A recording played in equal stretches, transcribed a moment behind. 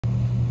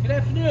Good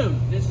afternoon,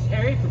 this is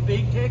Harry for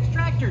Big Tex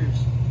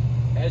Tractors.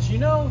 As you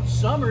know,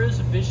 summer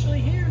is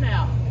officially here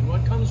now. And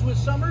what comes with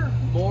summer?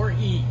 More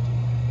heat.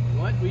 And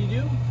what we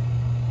do?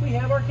 We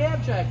have our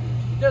cab tractors.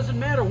 It doesn't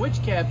matter which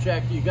cab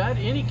tractor you got,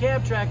 any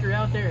cab tractor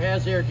out there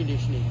has air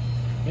conditioning.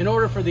 In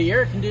order for the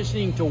air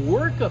conditioning to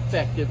work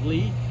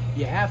effectively,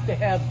 you have to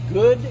have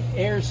good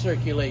air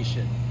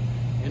circulation.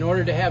 In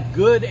order to have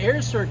good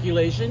air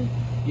circulation,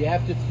 you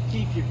have to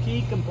keep your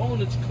key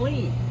components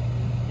clean.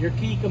 Your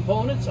key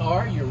components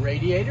are your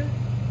radiator,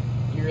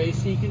 your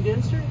AC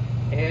condenser,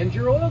 and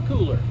your oil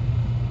cooler.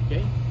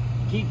 Okay?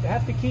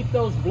 Have to keep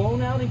those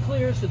blown out and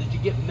clear so that you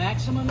get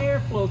maximum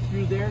airflow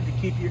through there to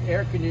keep your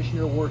air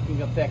conditioner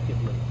working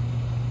effectively.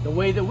 The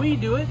way that we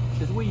do it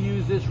is we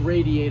use this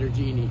radiator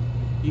genie.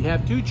 You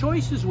have two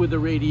choices with the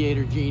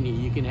radiator genie.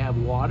 You can have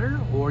water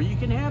or you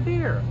can have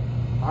air.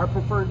 Our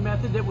preferred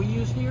method that we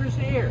use here is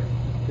air,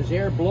 because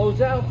air blows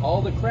out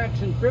all the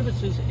cracks and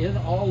crevices in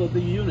all of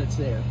the units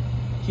there.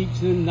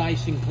 Keeps them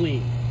nice and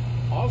clean.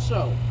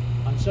 Also,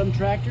 on some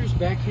tractors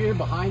back here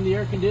behind the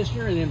air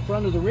conditioner and in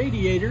front of the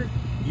radiator,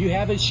 you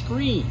have a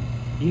screen.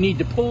 You need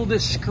to pull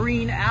this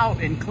screen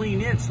out and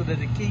clean it so that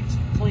it keeps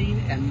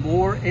clean and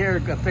more air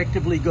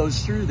effectively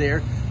goes through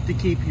there to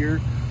keep your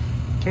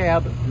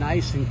cab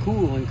nice and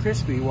cool and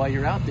crispy while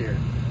you're out there.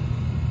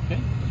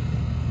 Okay?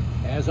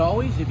 As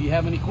always, if you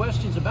have any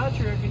questions about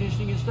your air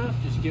conditioning and stuff,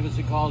 just give us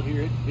a call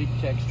here at Big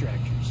Tex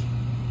Tractors.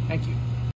 Thank you.